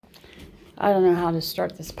I don't know how to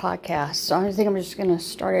start this podcast, so I think I'm just going to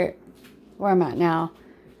start it where I'm at now.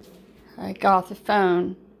 I got off the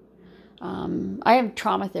phone. I have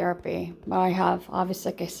trauma therapy, but I have,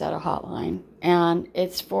 obviously, like I said, a hotline. And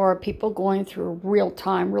it's for people going through real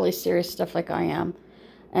time, really serious stuff like I am,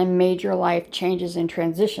 and major life changes and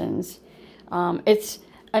transitions. It's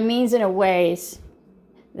a means and a ways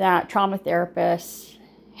that trauma therapists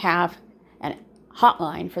have a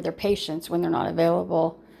hotline for their patients when they're not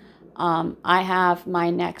available. I have my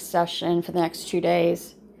next session for the next 2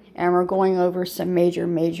 days, and we're going over some major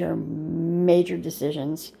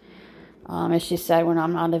decisions. As she said, when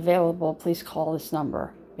I'm not available, please call this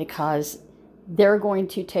number, because they're going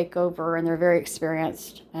to take over, and they're very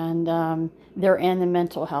experienced, and they're in the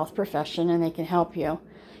mental health profession, and they can help you.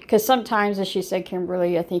 Because sometimes, as she said,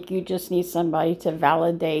 Kimberly, I think you just need somebody to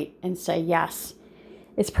validate and say, yes,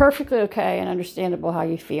 it's perfectly okay and understandable how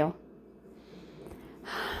you feel.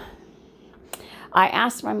 I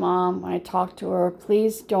asked my mom when I talked to her,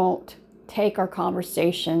 please don't take our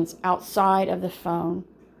conversations outside of the phone.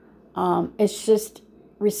 It's just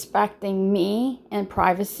respecting me and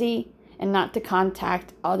privacy, and not to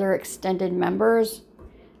contact other extended members.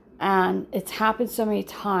 And it's happened so many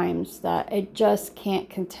times that it just can't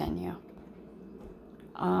continue.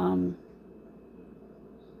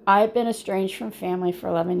 I've been estranged from family for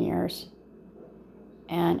 11 years,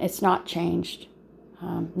 and it's not changed.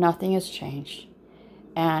 Nothing has changed.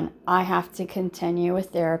 And I have to continue with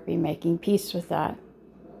therapy, making peace with that.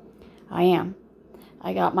 I am.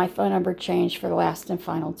 I got my phone number changed for the last and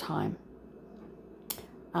final time.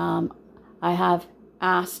 I have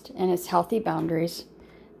asked, and it's healthy boundaries,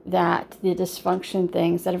 that the dysfunction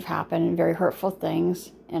things that have happened, and very hurtful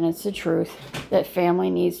things, and it's the truth, that family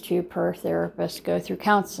needs to, per therapist, go through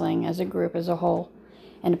counseling as a group, as a whole.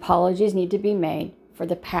 And apologies need to be made for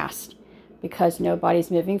the past, because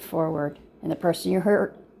nobody's moving forward. And the person you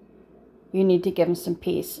hurt, you need to give them some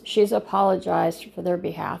peace. She's apologized for their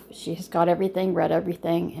behalf. She has got everything, read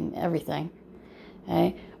everything, and everything.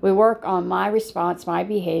 Okay? We work on my response, my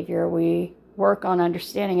behavior. We work on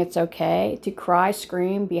understanding it's okay to cry,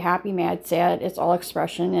 scream, be happy, mad, sad. It's all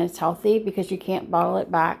expression, and it's healthy, because you can't bottle it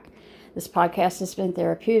back. This podcast has been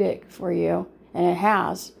therapeutic for you, and it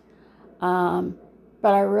has. But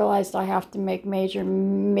I realized I have to make major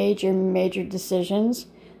decisions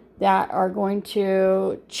that are going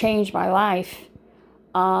to change my life,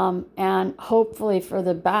 and hopefully for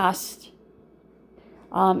the best.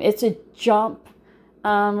 It's a jump.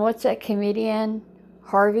 What's that comedian?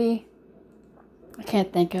 Harvey? I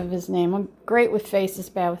can't think of his name. I'm great with faces,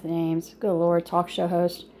 bad with names. Good Lord, talk show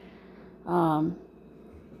host. Good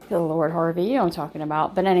Lord, Harvey, you know what I'm talking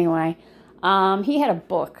about. But anyway, he had a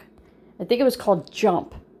book. I think it was called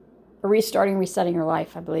Jump. Restarting, Resetting Your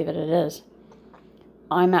Life, I believe it is.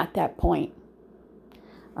 I'm at that point.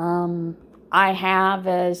 I have,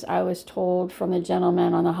 as I was told from the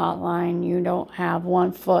gentleman on the hotline, you don't have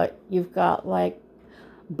one foot. You've got like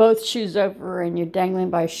both shoes over, and you're dangling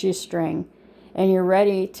by a shoestring, and you're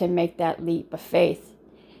ready to make that leap of faith.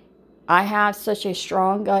 I have such a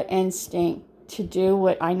strong gut instinct to do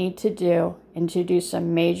what I need to do, and to do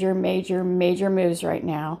some major moves right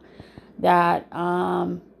now that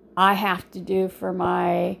I have to do for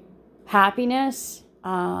my happiness.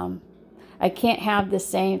 I can't have the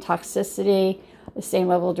same toxicity, the same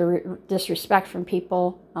level of disrespect from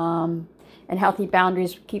people, and healthy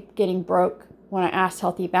boundaries keep getting broke. When I ask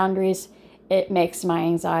healthy boundaries, it makes my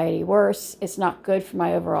anxiety worse. It's not good for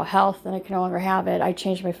my overall health, and I can no longer have it. I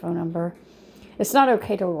changed my phone number. It's not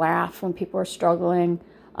okay to laugh when people are struggling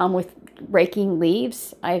with raking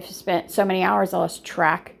leaves. I've spent so many hours, I lost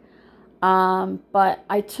track. But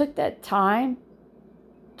I took that time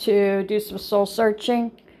to do some soul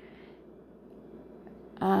searching.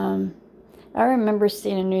 I remember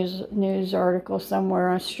seeing a news article somewhere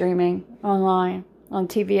on streaming online, on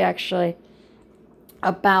TV actually,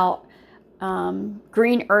 about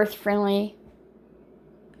green earth friendly,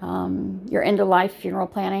 your end of life funeral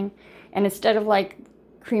planning. And instead of like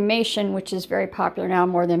cremation, which is very popular now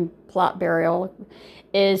more than plot burial,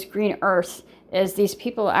 is green earth. Is these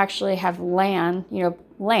people actually have land,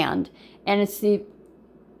 and it's the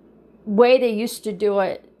way they used to do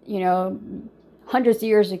it, hundreds of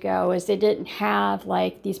years ago, is they didn't have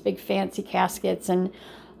like these big fancy caskets and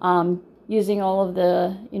using all of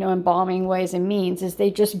the, embalming ways and means, is they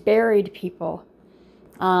just buried people.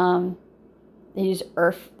 They use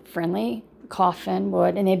earth-friendly coffin,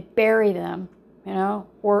 wood, and they bury them,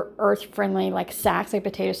 or earth-friendly, like sacks, like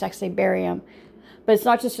potato sacks, they bury them. But it's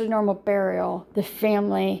not just a normal burial. The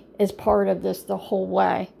family is part of this the whole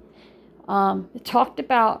way. It talked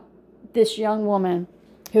about this young woman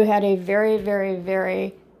who had a very, very,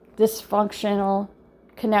 very dysfunctional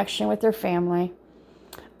connection with her family.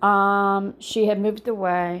 She had moved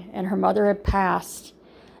away and her mother had passed.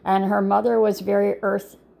 And her mother was very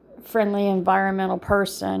earth-friendly, environmental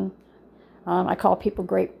person. I call people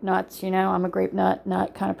grape nuts, I'm a grape nut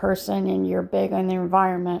kind of person, and you're big on the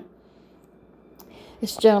environment.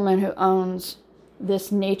 This gentleman who owns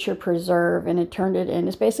this nature preserve, and it turned it in.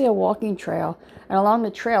 It's basically a walking trail. And along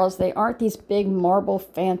the trails, they aren't these big marble,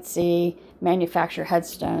 fancy manufactured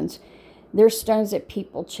headstones. They're stones that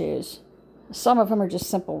people choose. Some of them are just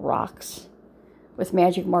simple rocks with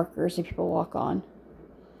magic markers that people walk on.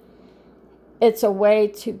 It's a way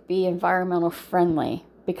to be environmental friendly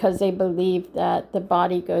because they believe that the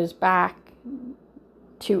body goes back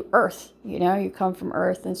to earth. You come from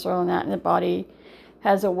earth and soil and that, and the body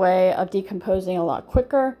has a way of decomposing a lot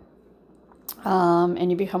quicker.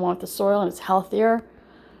 And you become one with the soil and it's healthier.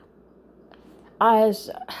 I was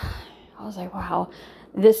like, wow,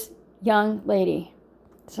 this young lady,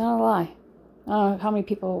 it's not a lie. I don't know how many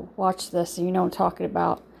people watch this and I'm talking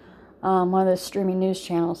about one of those streaming news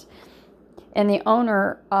channels. And the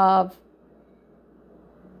owner of,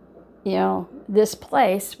 this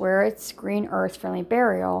place where it's green earth friendly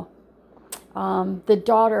burial, the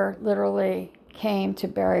daughter literally came to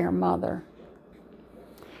bury her mother.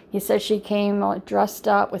 He said she came dressed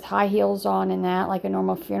up with high heels on and that, like a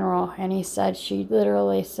normal funeral. And he said, she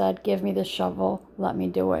literally said, give me the shovel, let me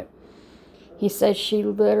do it. He said she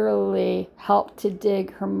literally helped to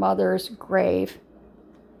dig her mother's grave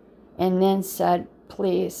and then said,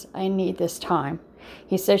 please, I need this time.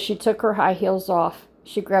 He says she took her high heels off,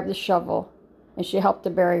 she grabbed the shovel, and she helped to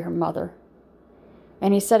bury her mother.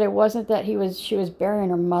 And he said it wasn't that she was burying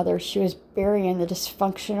her mother, she was burying the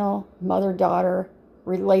dysfunctional mother-daughter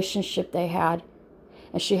relationship they had.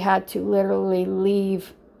 And she had to literally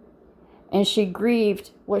leave. And she grieved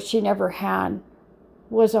what she never had,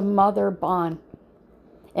 was a mother bond.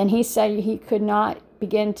 And he said he could not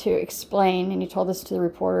begin to explain, and he told this to the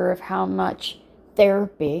reporter, of how much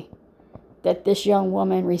therapy that this young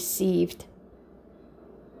woman received.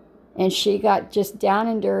 And she got just down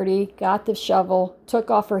and dirty, got the shovel, took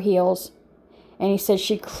off her heels, and he said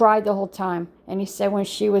she cried the whole time. And he said when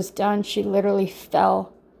she was done, she literally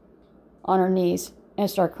fell on her knees and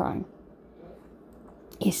started crying.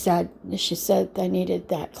 She said I needed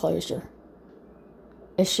that closure.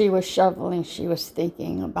 As she was shoveling, she was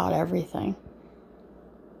thinking about everything.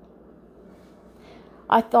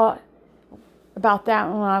 I thought about that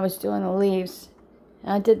when I was doing the leaves.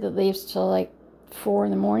 And I did the leaves till like 4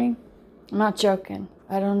 in the morning. I'm not joking.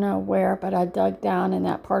 I don't know where, but I dug down in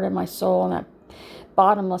that part of my soul, in that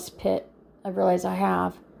bottomless pit I realize I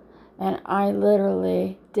have. And I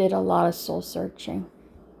literally did a lot of soul searching.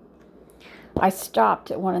 I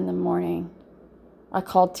stopped at 1 in the morning. I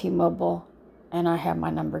called T-Mobile and I had my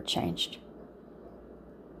number changed.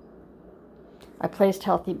 I placed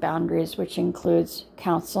healthy boundaries, which includes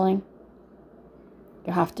counseling.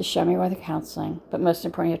 You have to show me where the counseling, but most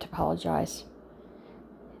important, you have to apologize.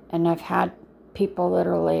 And I've had people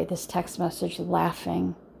literally, this text message,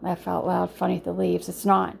 laughing, laugh out loud, funny at the leaves. It's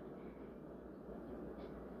not.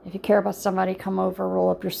 If you care about somebody, come over, roll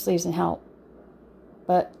up your sleeves and help.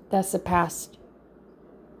 But that's the past.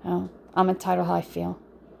 I'm entitled how I feel.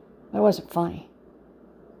 It wasn't funny.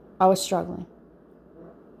 I was struggling.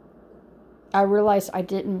 I realized I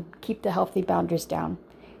didn't keep the healthy boundaries down.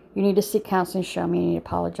 You need to seek counseling, show me, you need to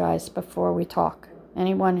apologize before we talk.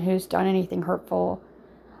 Anyone who's done anything hurtful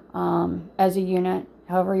as a unit,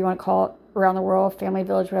 however you want to call it, around the world, family,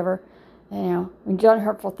 village, whatever, when you've done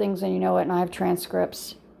hurtful things and you know it, and I have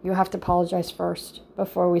transcripts, you have to apologize first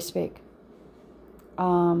before we speak.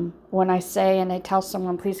 When I say and I tell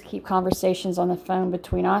someone, please keep conversations on the phone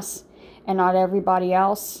between us and not everybody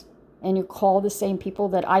else, and you call the same people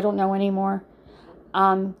that I don't know anymore,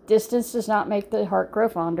 distance does not make the heart grow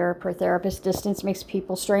fonder. Per therapist, distance makes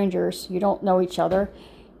people strangers. You don't know each other.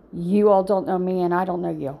 You all don't know me, and I don't know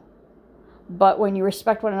you. But when you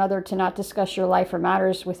respect one another to not discuss your life or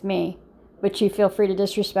matters with me, but you feel free to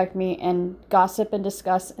disrespect me and gossip and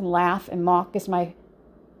discuss and laugh and mock as my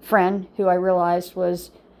friend, who I realized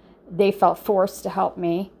they felt forced to help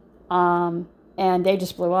me, and they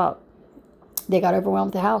just blew up. They got overwhelmed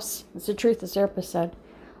with the house. It's the truth, the therapist said.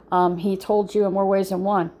 He told you in more ways than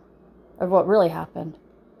one of what really happened.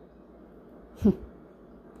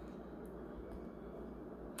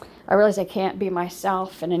 I realize I can't be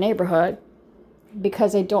myself in a neighborhood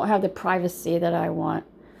because I don't have the privacy that I want.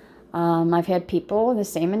 I've had people, the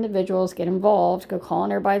same individuals, get involved, go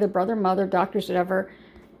calling everybody, their brother, mother, doctors, whatever,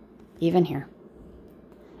 even here.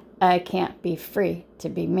 I can't be free to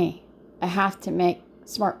be me. I have to make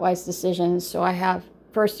smart, wise decisions. So I have,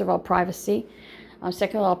 first of all, privacy.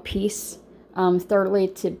 Second of all, peace. Thirdly,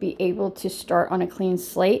 to be able to start on a clean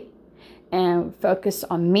slate and focus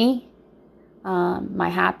on me, my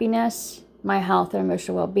happiness, my health, and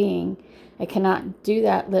emotional well-being. I cannot do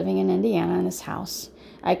that living in Indiana in this house.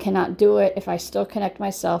 I cannot do it if I still connect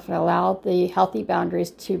myself and allow the healthy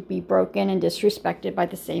boundaries to be broken and disrespected by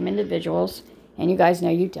the same individuals. And you guys know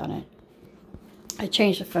you've done it. I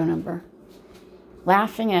changed the phone number.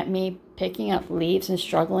 Laughing at me picking up leaves and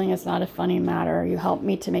struggling is not a funny matter. You helped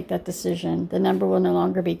me to make that decision. The number will no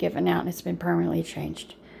longer be given out, and it's been permanently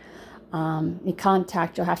changed. The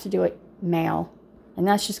contact, you'll have to do it mail, and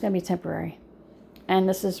that's just going to be temporary. And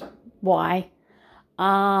this is why.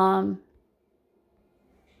 I've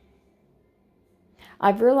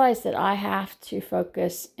realized that I have to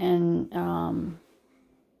focus and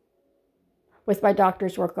with my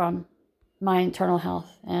doctor's work on my internal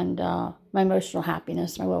health and my emotional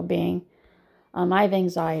happiness, my well-being. I have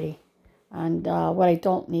anxiety, and what I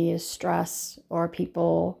don't need is stress or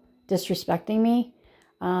people disrespecting me.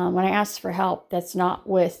 When I ask for help, that's not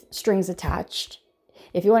with strings attached.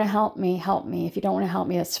 If you want to help me, help me. If you don't want to help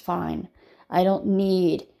me, that's fine. I don't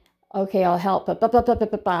need, okay, I'll help, but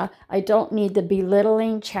I don't need the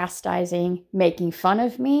belittling, chastising, making fun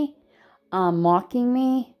of me, mocking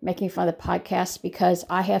me, making fun of the podcast because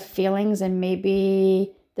I have feelings and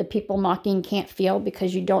maybe the people mocking can't feel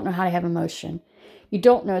because you don't know how to have emotion. You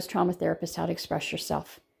don't know as trauma therapists how to express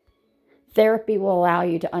yourself. Therapy will allow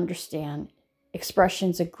you to understand.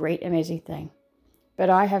 Expression's a great, amazing thing. But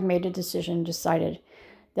I have made a decision, decided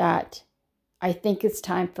that I think it's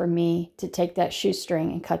time for me to take that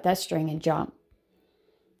shoestring and cut that string and jump.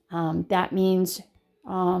 That means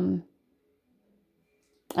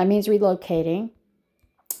relocating.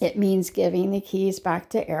 It means giving the keys back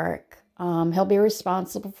to Eric. He'll be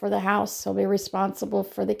responsible for the house. He'll be responsible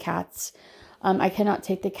for the cats. I cannot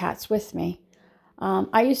take the cats with me.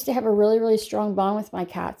 I used to have a really, really strong bond with my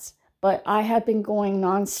cats, but I have been going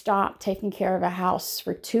nonstop taking care of a house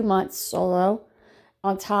for 2 months solo,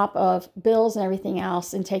 on top of bills and everything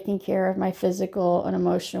else, and taking care of my physical and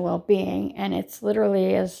emotional well-being. And it's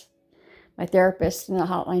literally, as my therapist and the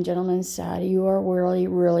hotline gentleman said, you are really,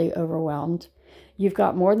 really overwhelmed. You've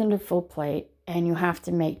got more than a full plate, and you have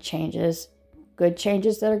to make changes, good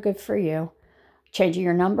changes that are good for you. Changing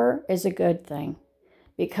your number is a good thing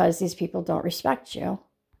because these people don't respect you.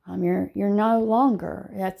 You're no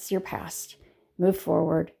longer, that's your past. Move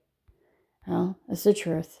forward. Well, that's the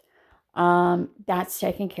truth. That's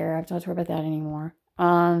taken care of. Don't worry about that anymore.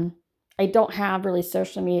 I don't have really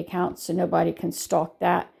social media accounts, so nobody can stalk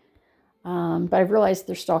that. But I've realized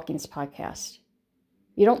they're stalking this podcast.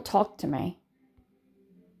 You don't talk to me.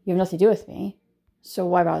 You have nothing to do with me. So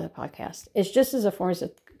why bother the podcast? It's just as a form, as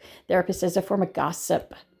a therapist says, a form of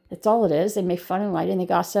gossip. That's all it is. They make fun and light and they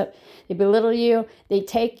gossip. They belittle you. They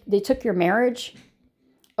took your marriage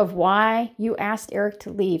of why you asked Eric to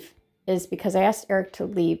leave is because I asked Eric to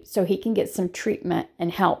leave so he can get some treatment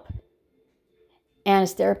and help. And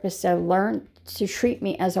his therapist said, learn to treat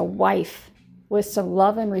me as a wife with some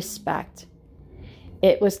love and respect.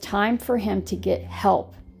 It was time for him to get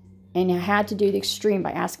help. And I had to do the extreme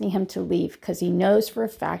by asking him to leave because he knows for a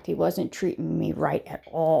fact he wasn't treating me right at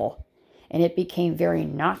all. And it became very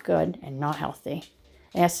not good and not healthy.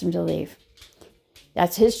 I asked him to leave.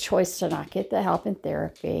 That's his choice to not get the help in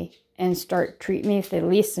therapy and start treating me with at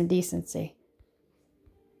least some decency.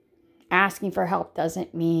 Asking for help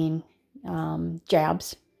doesn't mean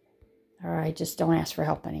jabs. Or I just don't ask for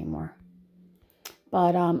help anymore.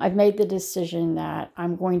 But I've made the decision that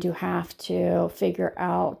I'm going to have to figure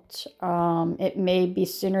out, it may be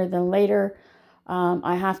sooner than later.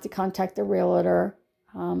 I have to contact the realtor.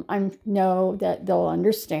 I know that they'll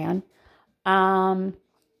understand.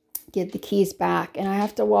 Get the keys back. And I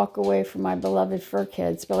have to walk away from my beloved fur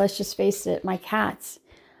kids. But let's just face it, my cats,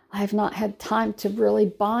 I have not had time to really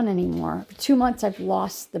bond anymore. For 2 months, I've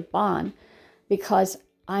lost the bond because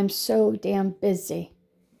I'm so damn busy.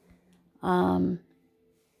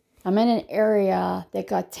 I'm in an area that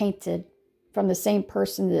got tainted from the same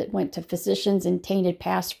person that went to physicians and tainted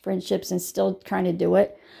past friendships and still trying to do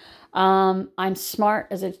it. I'm smart,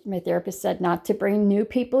 as my therapist said, not to bring new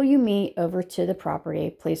people you meet over to the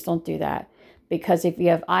property. Please don't do that. Because if you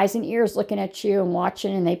have eyes and ears looking at you and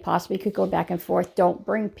watching and they possibly could go back and forth, don't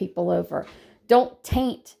bring people over. Don't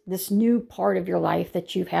taint this new part of your life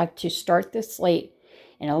that you've had to start the slate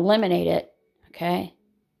and eliminate it, okay?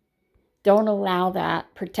 Don't allow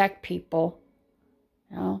that. Protect people.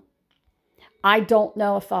 You know? I don't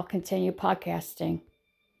know if I'll continue podcasting.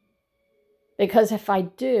 Because if I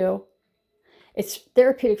do, It's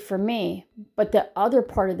therapeutic for me. But the other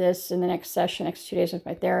part of this in the next session, next 2 days with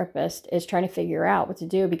my therapist, is trying to figure out what to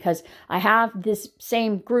do, because I have this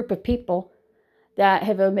same group of people that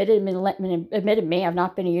have admitted me. I've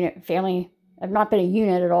not been a unit family. I've not been a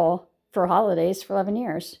unit at all for holidays for 11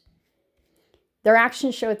 years. Their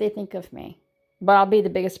actions show what they think of me. But I'll be the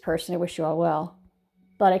biggest person. I wish you all well.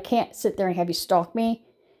 But I can't sit there and have you stalk me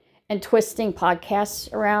and twisting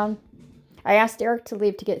podcasts around. I asked Eric to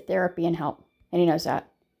leave to get therapy and help, and he knows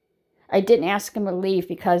that. I didn't ask him to leave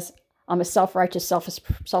because I'm a self-righteous,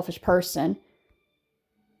 selfish person.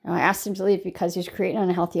 And I asked him to leave because he's creating an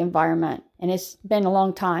unhealthy environment, and it's been a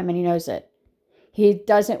long time, and he knows it. He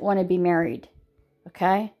doesn't want to be married,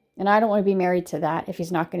 okay? And I don't want to be married to that if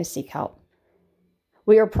he's not going to seek help.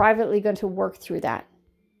 We are privately going to work through that.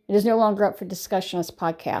 It is no longer up for discussion on this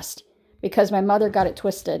podcast because my mother got it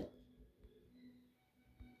twisted.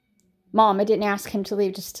 Mom, I didn't ask him to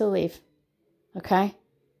leave just to leave. Okay?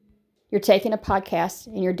 You're taking a podcast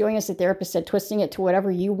and you're doing as the therapist said, twisting it to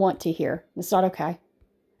whatever you want to hear. It's not okay.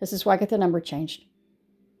 This is why I got the number changed.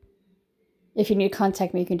 If you need to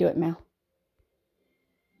contact me, you can do it now.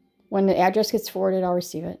 When the address gets forwarded, I'll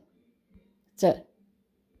receive it. That's it.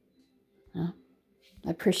 I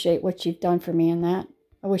appreciate what you've done for me in that.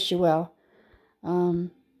 I wish you well.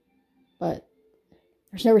 But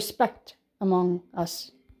there's no respect among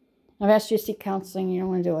us. I've asked you to seek counseling. You don't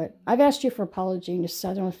want to do it. I've asked you for apology and just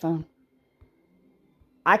sat on the phone.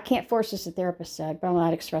 I can't force this, the therapist said, but I'm allowed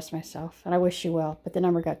to express myself. And I wish you well. But the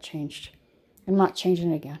number got changed. I'm not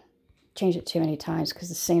changing it again. Changed it too many times because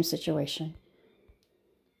the same situation.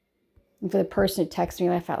 And for the person who texts me,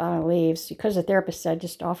 laugh out loud and leaves, because the therapist said,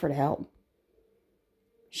 just offer to help.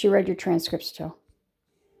 She read your transcripts too.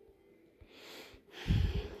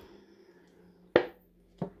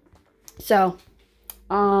 So,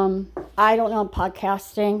 I don't know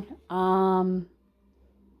podcasting.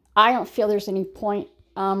 I don't feel there's any point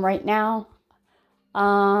right now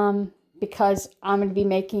because I'm going to be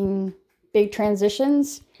making big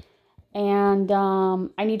transitions, and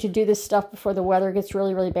I need to do this stuff before the weather gets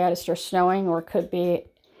really, really bad. It starts snowing, or it could be,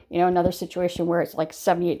 another situation where it's like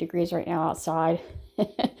 78 degrees right now outside.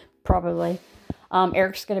 Probably.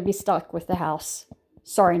 Eric's going to be stuck with the house.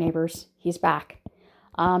 Sorry, neighbors. He's back.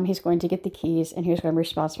 He's going to get the keys, and he's going to be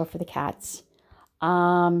responsible for the cats.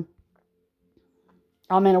 I'm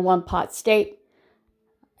in a one-pot state,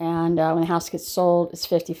 and when the house gets sold, it's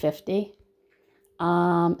 50-50.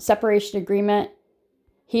 Separation agreement,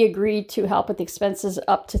 he agreed to help with the expenses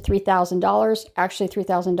up to $3,000, actually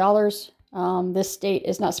 $3,000. This state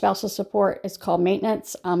is not spousal support. It's called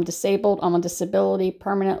maintenance. I'm disabled. I'm on disability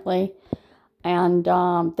permanently. And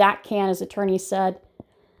that can, as attorney said,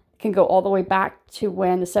 can go all the way back to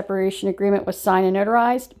when the separation agreement was signed and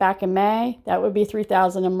notarized back in May. That would be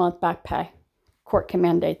 $3,000 a month back pay. Court can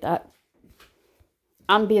mandate that.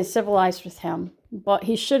 I'm being civilized with him, but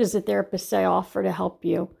he should, as a therapist, say, offer to help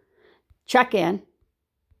you. Check in.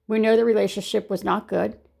 We know the relationship was not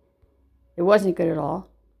good. It wasn't good at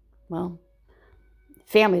all. Well,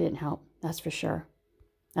 family didn't help, that's for sure.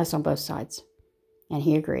 That's on both sides. And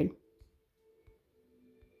he agreed.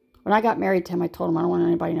 When I got married to him, I told him I don't want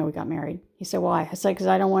anybody to know we got married. He said, why? I said, because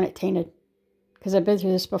I don't want it tainted. Because I've been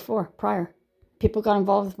through this before, prior. People got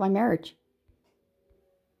involved with my marriage.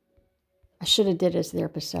 I should have did as the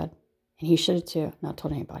therapist said. And he should have too, not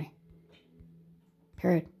told anybody.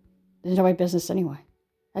 Period. It's nobody's business anyway.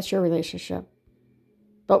 That's your relationship.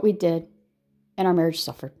 But we did. And our marriage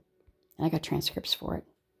suffered. And I got transcripts for it.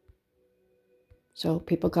 So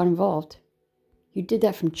people got involved. You did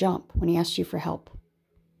that from jump when he asked you for help.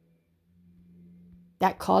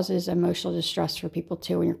 That causes emotional distress for people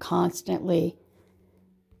too when you're constantly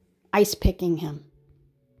ice picking him.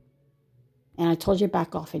 And I told you to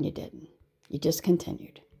back off and you didn't. You just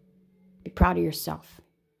continued. Be proud of yourself.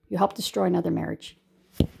 You helped destroy another marriage.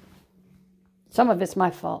 Some of it's my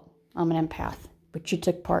fault. I'm an empath. But you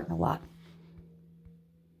took part in a lot.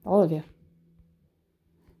 All of you.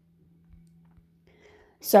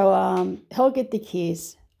 So he'll get the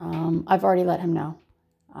keys. I've already let him know.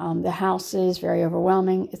 The house is very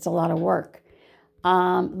overwhelming. It's a lot of work.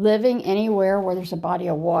 Living anywhere where there's a body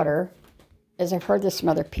of water, as I've heard this from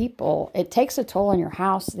other people, it takes a toll on your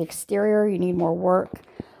house. The exterior, you need more work.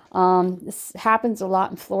 This happens a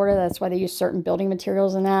lot in Florida. That's why they use certain building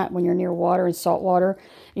materials in that. When you're near water and salt water,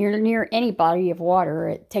 and you're near any body of water,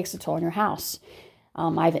 it takes a toll on your house.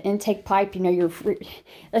 I have an intake pipe.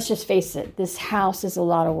 Let's just face it. This house is a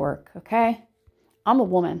lot of work, okay? I'm a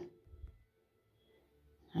woman.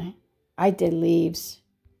 Right? I did leaves.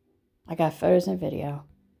 I got photos and video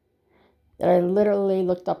that I literally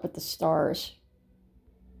looked up at the stars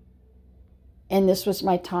And this was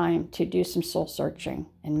my time to do some soul searching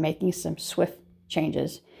and making some swift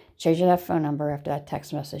changes. Changing that phone number after that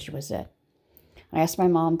text message was it. I asked my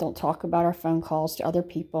mom, don't talk about our phone calls to other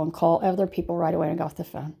people and call other people right away and get off the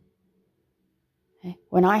phone. Okay?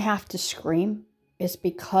 When I have to scream, it's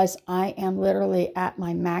because I am literally at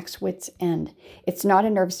my max wit's end. It's not a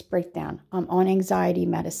nervous breakdown. I'm on anxiety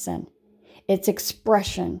medicine. It's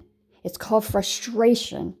expression. It's called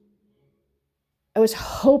frustration. I was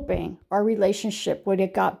hoping our relationship would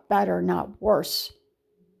have got better, not worse.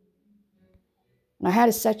 And I had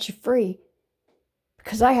to set you free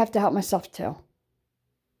because I have to help myself too.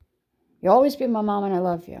 You'll always be my mom and I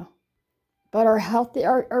love you. But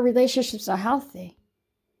our relationship's not healthy.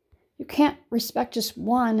 You can't respect just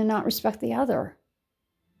one and not respect the other.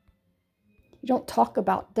 You don't talk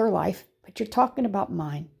about their life, but you're talking about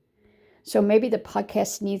mine. So maybe the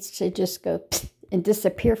podcast needs to just go and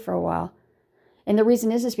disappear for a while. And the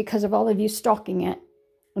reason is because of all of you stalking it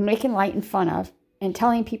and making light and fun of and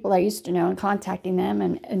telling people I used to know and contacting them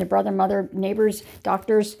and the brother, mother, neighbors,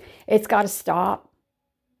 doctors. It's got to stop.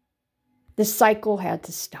 The cycle had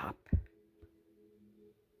to stop.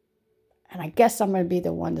 And I guess I'm going to be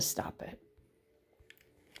the one to stop it.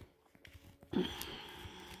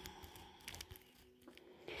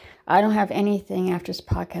 I don't have anything after this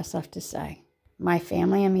podcast left to say. My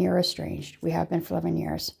family and me are estranged. We have been for 11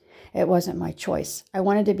 years. It wasn't my choice. I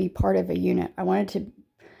wanted to be part of a unit. I wanted to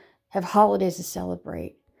have holidays to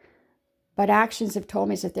celebrate. But actions have told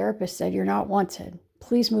me, as a therapist said, you're not wanted.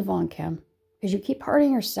 Please move on, Kim. Because you keep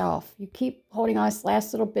hurting yourself. You keep holding on this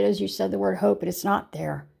last little bit as you said the word hope, but it's not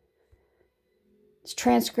there. These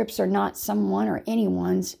transcripts are not someone or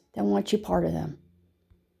anyone's that want you part of them.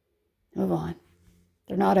 Move on.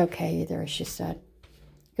 They're not okay either, as she said.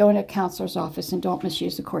 Go into a counselor's office and don't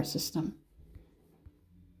misuse the court system.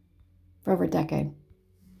 For over a decade.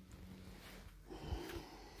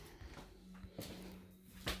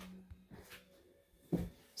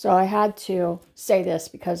 So I had to say this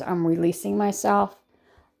because I'm releasing myself.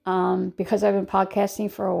 Because I've been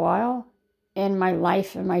podcasting for a while. And my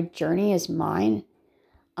life and my journey is mine.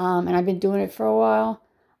 And I've been doing it for a while.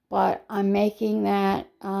 But I'm making that...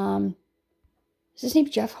 is his name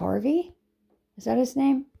Jeff Harvey? Is that his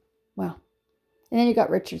name? Well. And then you got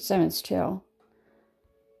Richard Simmons too.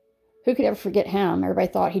 Who could ever forget him? Everybody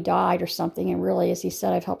thought he died or something. And really, as he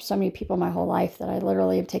said, I've helped so many people my whole life that I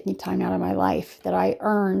literally am taking time out of my life that I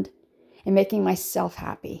earned and making myself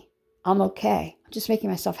happy. I'm okay. I'm just making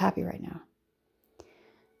myself happy right now.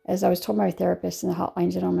 As I was told by my therapist and the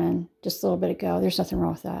hotline gentleman just a little bit ago, there's nothing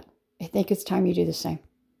wrong with that. I think it's time you do the same.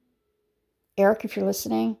 Eric, if you're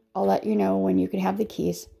listening, I'll let you know when you can have the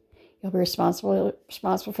keys. You'll be responsible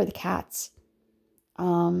for the cats.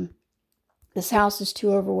 This house is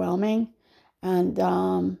too overwhelming, and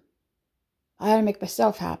I got to make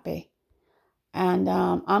myself happy. And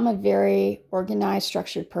I'm a very organized,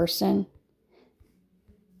 structured person.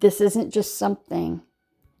 This isn't just something.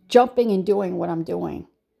 Jumping and doing what I'm doing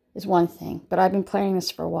is one thing, but I've been planning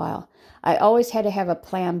this for a while. I always had to have a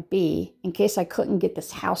plan B in case I couldn't get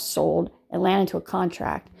this house sold and land into a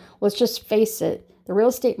contract. Let's just face it, the real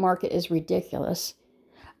estate market is ridiculous.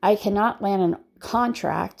 I cannot land a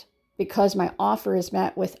contract because my offer is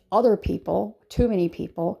met with other people, too many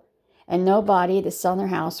people, and nobody that's selling their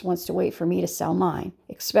house wants to wait for me to sell mine,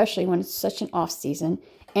 especially when it's such an off season.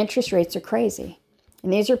 Interest rates are crazy.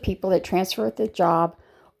 And these are people that transfer at the job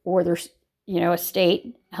or their,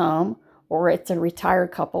 estate home, or it's a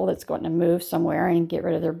retired couple that's going to move somewhere and get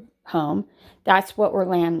rid of their home. That's what we're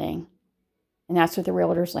landing. And that's what the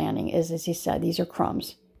realtor's landing is, as he said, these are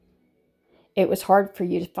crumbs. It was hard for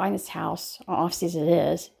you to find this house, off season it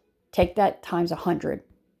is. Take that times 100.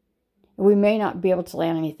 We may not be able to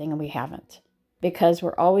land anything, and we haven't. Because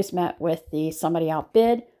we're always met with somebody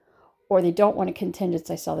outbid, or they don't want a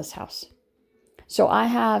contingency, I sell this house. So I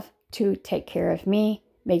have to take care of me,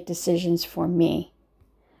 make decisions for me.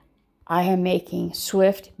 I am making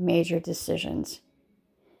swift, major decisions.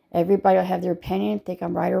 Everybody will have their opinion, think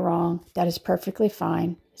I'm right or wrong. That is perfectly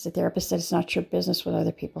fine. As a therapist said, it's not your business what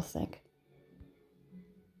other people think.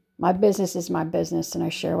 My business is my business, and I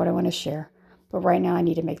share what I want to share. But right now, I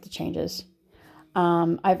need to make the changes.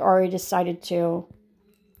 I've already decided to,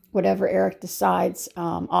 whatever Eric decides,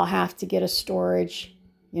 I'll have to get a storage.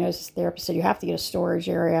 As a therapist said, you have to get a storage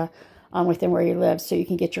area within where you live so you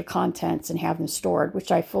can get your contents and have them stored,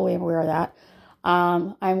 which I fully am aware of that.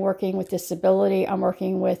 I'm working with disability. I'm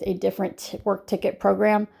working with a different work ticket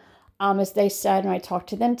program. As they said, and I talked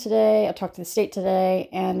to them today, I talked to the state today,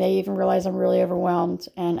 and they even realize I'm really overwhelmed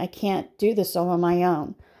and I can't do this all on my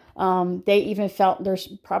own. They even felt there's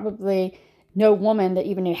probably No woman that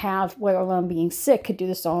even have, let alone being sick, could do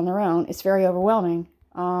this all on their own. It's very overwhelming.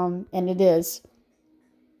 And it is.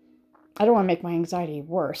 I don't want to make my anxiety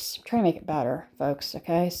worse. I'm trying to make it better, folks.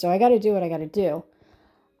 Okay. So I got to do what I got to do.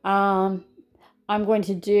 I'm going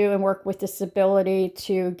to do and work with disability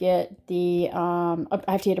to get I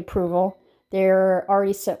have to get approval. They're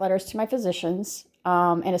already sent letters to my physicians.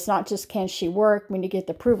 And it's not just can she work when you get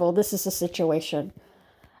the approval. This is a situation.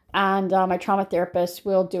 And my trauma therapist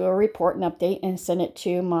will do a report and update and send it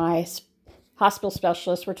to my hospital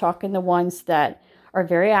specialist. We're talking the ones that are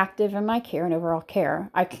very active in my care and overall care.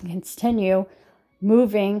 I can continue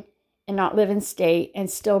moving and not live in state and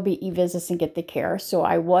still be e-visits and get the care. So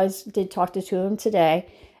I did talk to two of them today,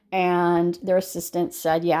 and their assistant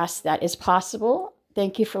said, yes, that is possible.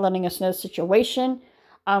 Thank you for letting us know the situation.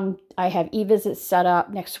 I have e-visits set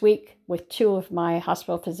up next week with two of my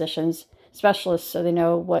hospital physicians, specialists, so they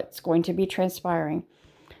know what's going to be transpiring.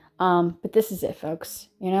 But this is it, folks.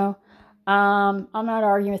 I'm not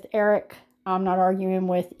arguing with Eric. I'm not arguing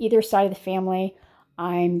with either side of the family.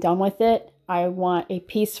 I'm done with it. I want a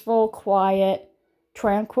peaceful, quiet,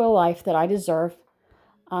 tranquil life that I deserve.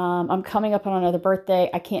 I'm coming up on another birthday.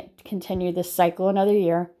 I can't continue this cycle another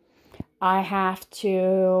year. I have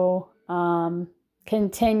to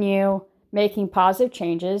continue making positive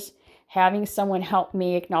changes, having someone help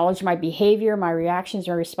me acknowledge my behavior, my reactions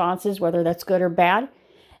or responses, whether that's good or bad,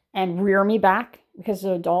 and rear me back, because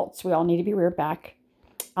as adults, we all need to be reared back.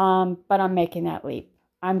 But I'm making that leap.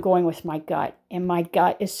 I'm going with my gut, and my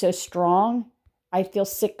gut is so strong. I feel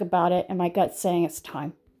sick about it, and my gut's saying it's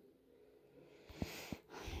time.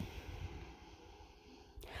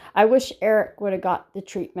 I wish Eric would have got the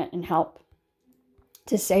treatment and help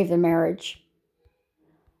to save the marriage.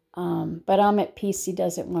 But I'm at peace. He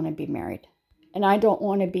doesn't want to be married. And I don't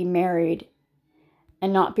want to be married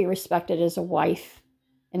and not be respected as a wife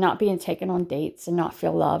and not being taken on dates and not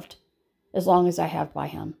feel loved as long as I have by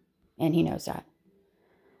him. And he knows that.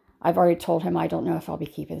 I've already told him I don't know if I'll be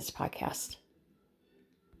keeping this podcast.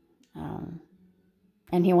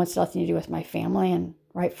 And he wants nothing to do with my family, and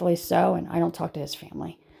rightfully so. And I don't talk to his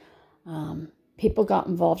family. People got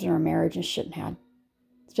involved in our marriage and shouldn't have,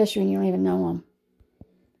 especially when you don't even know them.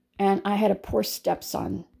 And I had a poor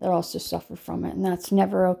stepson that also suffered from it, and that's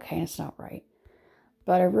never okay. It's not right.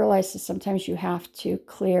 But I realized that sometimes you have to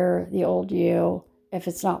clear the old you if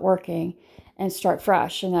it's not working and start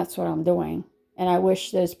fresh, and that's what I'm doing. And I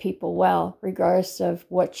wish those people well, regardless of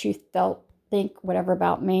what you think, whatever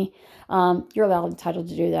about me. You're allowed, entitled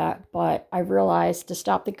to do that. But I realized to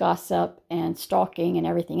stop the gossip and stalking and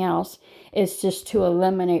everything else is just to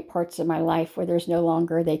eliminate parts of my life where there's no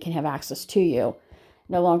longer they can have access to you,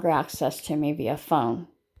 no longer access to me via phone.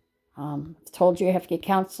 I've told you have to get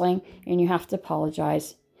counseling and you have to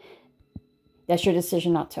apologize. That's your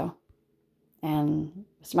decision not to. And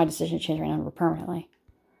it's my decision to change my number permanently.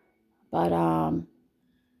 But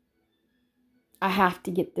I have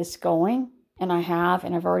to get this going, and I have,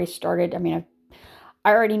 and I've already started. I mean,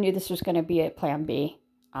 I already knew this was going to be a plan B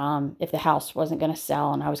if the house wasn't going to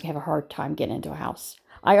sell and I was going to have a hard time getting into a house.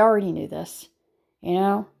 I already knew this,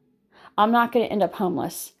 I'm not going to end up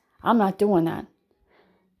homeless. I'm not doing that.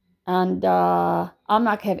 And I'm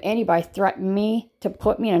not going to have anybody threaten me to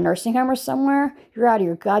put me in a nursing home or somewhere. You're out of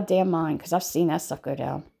your goddamn mind, because I've seen that stuff go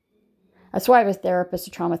down. That's why I have a therapist, a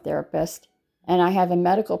trauma therapist, and I have a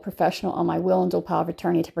medical professional on my will and dual power of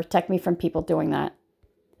attorney to protect me from people doing that.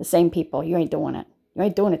 The same people. You ain't doing it. You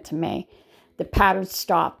ain't doing it to me. The pattern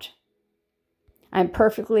stopped. I'm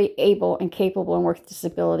perfectly able and capable and work with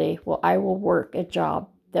disability. Well, I will work a job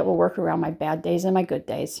that will work around my bad days and my good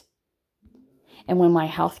days. And when my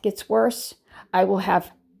health gets worse, I will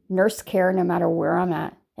have nurse care no matter where I'm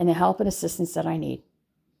at and the help and assistance that I need.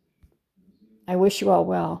 I wish you all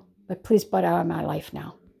well, but please butt out of my life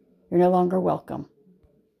now. You're no longer welcome.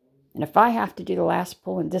 And if I have to do the last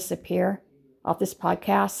pull and disappear off this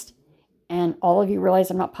podcast, and all of you realize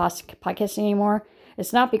I'm not podcasting anymore,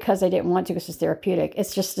 it's not because I didn't want to, because it's therapeutic.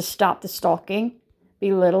 It's just to stop the stalking,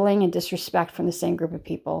 belittling, and disrespect from the same group of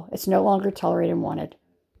people. It's no longer tolerated and wanted.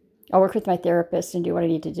 I'll work with my therapist and do what I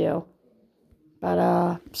need to do.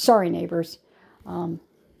 But sorry, neighbors.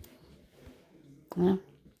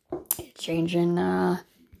 Changing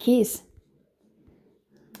keys.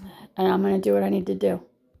 And I'm going to do what I need to do.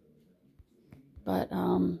 But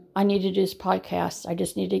I need to do this podcast. I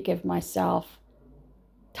just need to give myself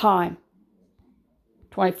time,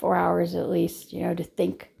 24 hours at least, to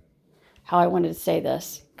think how I wanted to say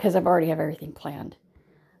this, because I've already have everything planned.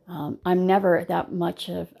 I'm never that much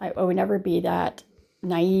of, I would never be that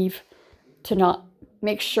naive to not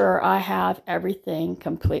make sure I have everything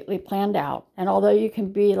completely planned out. And although you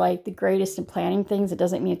can be like the greatest in planning things, it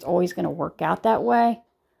doesn't mean it's always going to work out that way.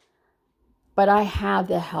 But I have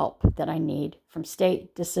the help that I need from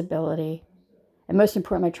state disability, and most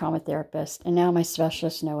important, my trauma therapist. And now my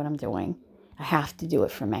specialists know what I'm doing. I have to do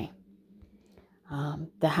it for me.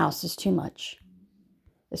 The house is too much.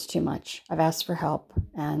 It's too much. I've asked for help.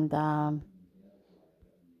 And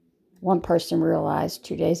one person realized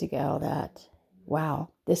 2 days ago that, wow,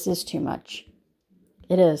 this is too much.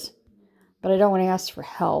 It is. But I don't want to ask for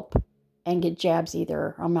help and get jabs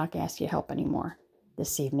either. I'm not going to ask you help anymore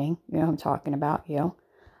this evening. You know what I'm talking about, you.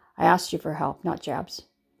 I asked you for help, not jabs.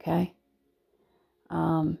 Okay?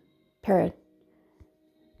 Period.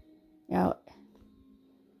 You know,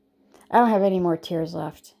 I don't have any more tears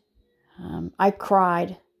left. I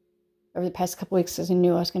cried over the past couple weeks because I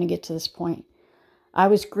knew I was going to get to this point. I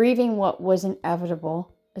was grieving what was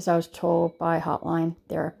inevitable, as I was told by a hotline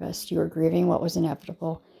therapist. You were grieving what was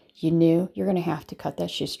inevitable. You knew you're going to have to cut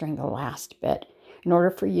that shoestring the last bit in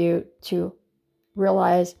order for you to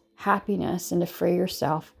realize happiness and to free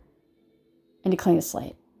yourself and to clean the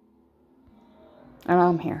slate. And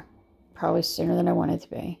I'm here, probably sooner than I wanted to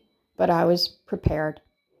be. But I was prepared.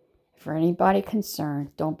 For anybody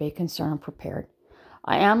concerned, don't be concerned, I'm prepared.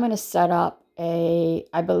 I am going to set up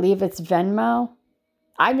I believe it's Venmo.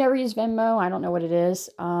 I've never used Venmo. I don't know what it is.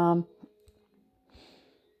 I've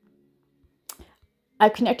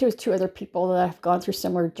connected with 2 other people that have gone through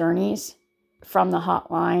similar journeys from the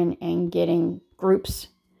hotline and getting groups.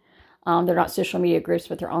 They're not social media groups,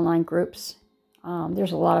 but they're online groups.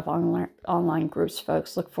 There's a lot of online groups,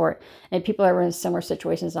 folks. Look for it. And people that are in similar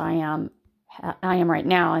situations I am right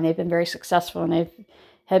now, and they've been very successful, and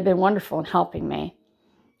have been wonderful in helping me.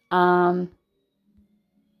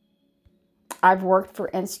 I've worked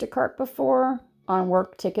for Instacart before on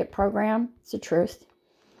work ticket program. It's the truth.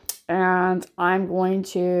 And I'm going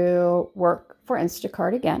to work for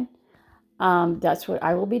Instacart again. That's what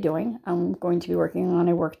I will be doing. I'm going to be working on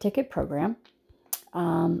a work ticket program.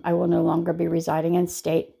 I will no longer be residing in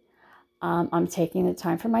state. I'm taking the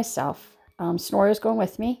time for myself. Snorio's going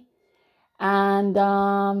with me. And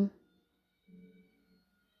I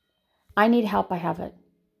need help. I have it.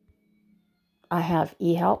 I have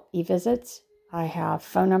e-help, e-visits. I have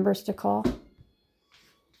phone numbers to call.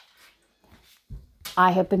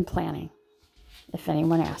 I have been planning, if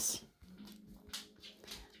anyone asks.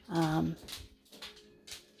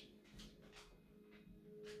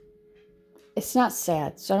 It's not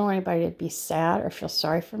sad, so I don't want anybody to be sad or feel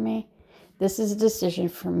sorry for me. This is a decision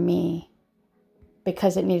for me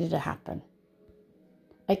because it needed to happen.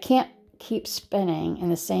 I can't keep spinning in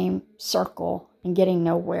the same circle and getting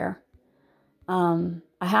nowhere. I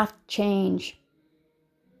have to change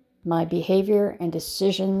my behavior and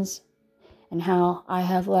decisions and how I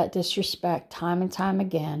have let disrespect time and time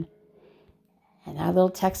again. And that little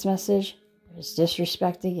text message is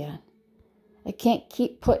disrespect again. I can't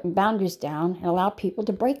keep putting boundaries down and allow people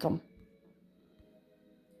to break them.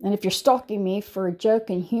 And if you're stalking me for a joke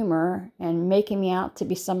and humor and making me out to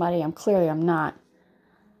be somebody I'm not,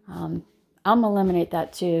 I'm going to eliminate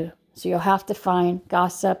that too. So you'll have to find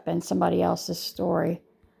gossip and somebody else's story.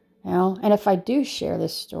 You know? And if I do share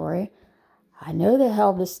this story, I know the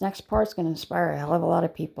hell this next part's going to inspire a hell of a lot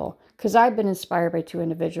of people. Because I've been inspired by 2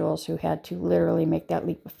 individuals who had to literally make that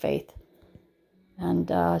leap of faith. And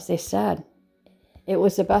as they said, it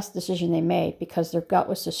was the best decision they made because their gut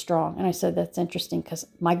was so strong. And I said, that's interesting because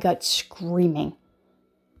my gut's screaming.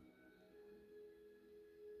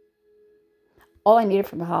 All I needed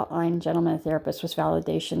from a hotline gentleman therapist was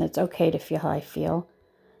validation. It's okay to feel how I feel.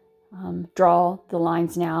 Draw the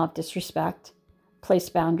lines now of disrespect. Place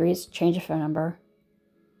boundaries. Change a phone number.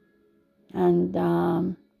 And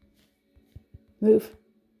move.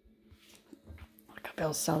 I could be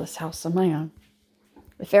able to sell this house on my own.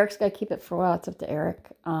 If Eric's got to keep it for a while, it's up to Eric.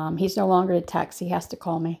 He's no longer to text. He has to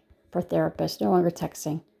call me for a therapist. No longer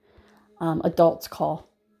texting. Adults call.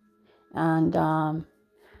 And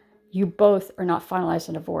you both are not finalized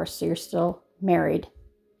in divorce, so you're still married.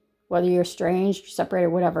 Whether you're estranged, separated,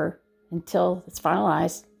 whatever, until it's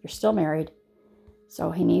finalized, you're still married.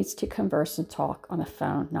 So he needs to converse and talk on the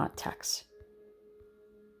phone, not text.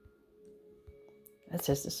 That's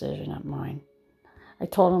his decision, not mine. I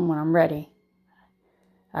told him when I'm ready,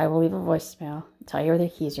 I will leave a voicemail, tell you where the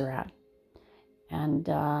keys are at. And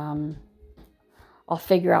I'll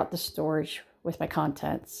figure out the storage with my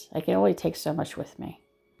contents. I can only take so much with me.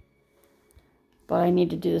 But I need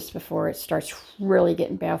to do this before it starts really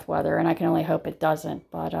getting bad weather, and I can only hope it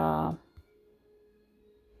doesn't. But I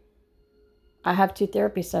have 2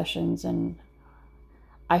 therapy sessions, and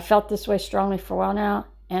I felt this way strongly for a while now,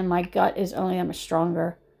 and my gut is only that much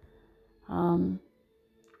stronger. I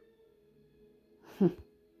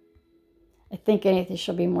think anything,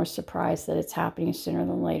 she'll be more surprised that it's happening sooner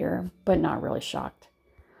than later, but not really shocked.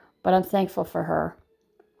 But I'm thankful for her,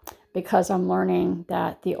 because I'm learning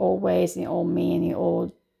that the old ways and the old me and the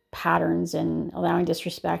old patterns and allowing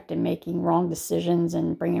disrespect and making wrong decisions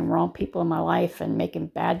and bringing wrong people in my life and making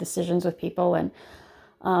bad decisions with people and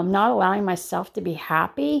not allowing myself to be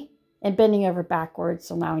happy and bending over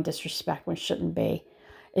backwards, allowing disrespect when it shouldn't be,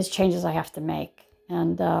 is changes I have to make.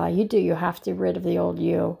 And you have to rid of the old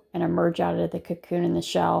you and emerge out of the cocoon and the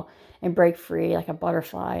shell and break free like a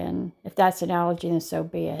butterfly. And if that's an analogy, then so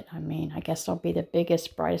be it. I mean, I guess I'll be the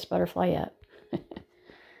biggest, brightest butterfly yet.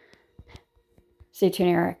 Stay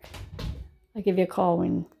tuned, Eric. I'll give you a call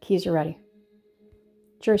when keys are ready.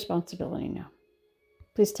 It's your responsibility now.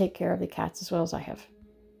 Please take care of the cats as well as I have.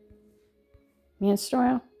 Me and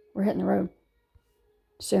Stoya, we're hitting the road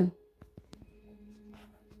soon.